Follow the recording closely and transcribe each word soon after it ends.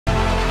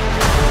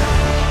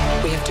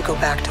to go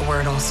back to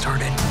where it all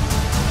started.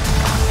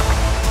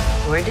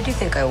 Where did you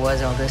think I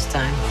was all this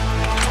time?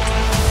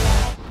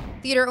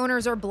 Theater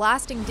owners are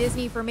blasting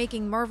Disney for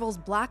making Marvel's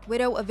Black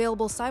Widow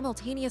available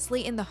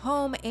simultaneously in the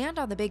home and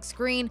on the big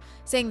screen,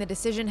 saying the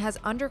decision has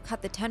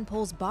undercut the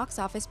tentpole's box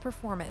office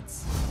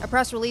performance. A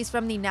press release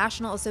from the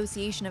National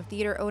Association of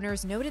Theater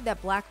Owners noted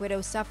that Black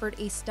Widow suffered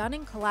a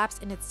stunning collapse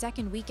in its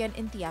second weekend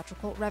in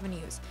theatrical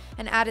revenues,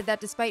 and added that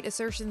despite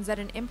assertions that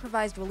an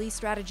improvised release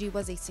strategy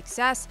was a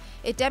success,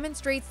 it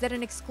demonstrates that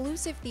an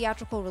exclusive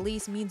theatrical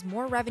release means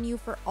more revenue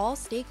for all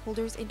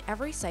stakeholders in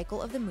every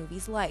cycle of the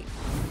movie's life.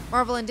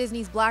 Marvel and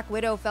Disney's Black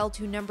Widow fell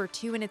to number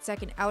 2 in its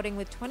second outing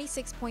with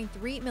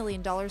 $26.3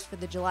 million for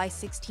the July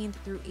 16th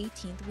through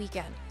 18th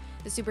weekend.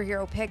 The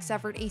superhero pick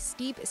suffered a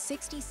steep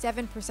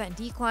 67%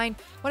 decline,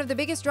 one of the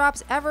biggest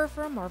drops ever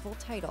for a Marvel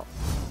title.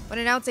 When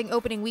announcing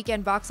opening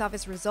weekend box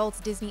office results,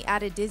 Disney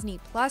added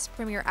Disney Plus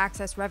Premier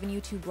Access revenue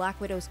to Black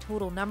Widow's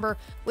total number,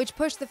 which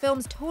pushed the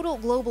film's total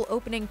global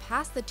opening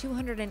past the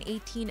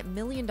 $218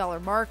 million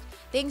mark,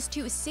 thanks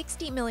to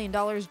 $60 million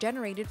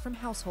generated from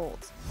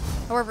households.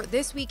 However,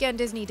 this weekend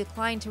Disney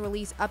declined to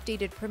release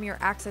updated Premier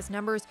Access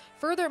numbers,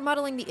 further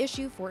muddling the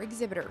issue for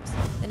exhibitors.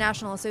 The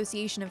National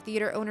Association of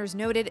Theater Owners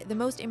noted the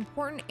most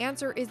important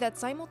answer is that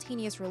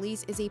simultaneous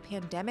release is a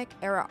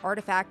pandemic-era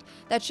artifact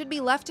that should be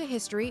left to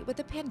history with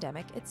the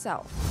pandemic itself.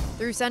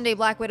 Through Sunday,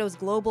 Black Widow's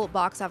global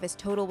box office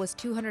total was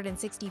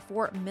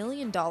 $264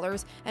 million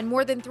and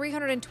more than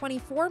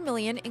 $324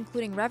 million,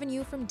 including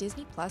revenue from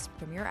Disney Plus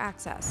Premier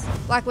Access.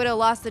 Black Widow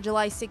lost the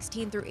July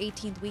 16th through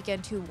 18th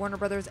weekend to Warner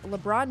Bros.'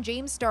 LeBron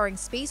James starring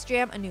Space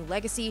Jam: A New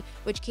Legacy,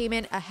 which came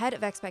in ahead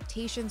of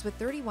expectations with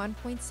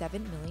 $31.7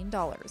 million.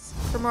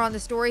 For more on the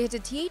story, head to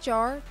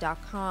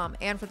THR.com.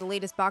 And for the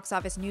latest box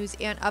office news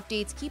and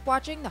updates, keep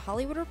watching The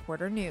Hollywood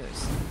Reporter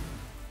News.